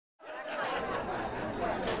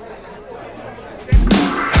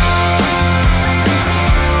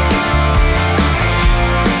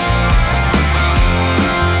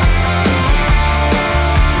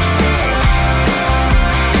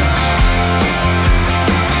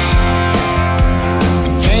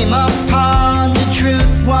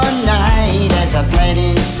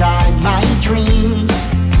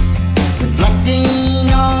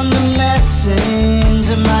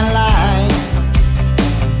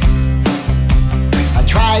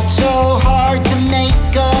so hard to make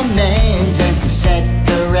amends and to set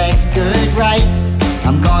the record right.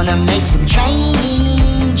 I'm gonna make some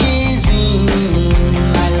changes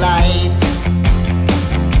in my life,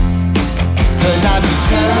 'cause I'm the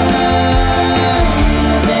son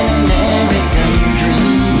of an American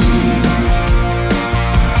dream.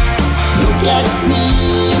 Look at me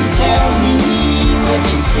and tell me what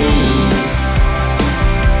you see,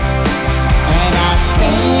 and I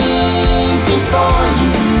stand before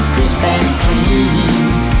you crisp and clean,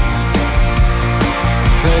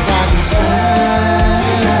 'cause I'm the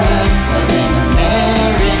son of an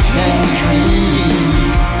American dream.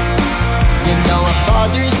 You know, a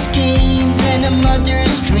father's schemes and a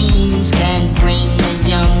mother's dreams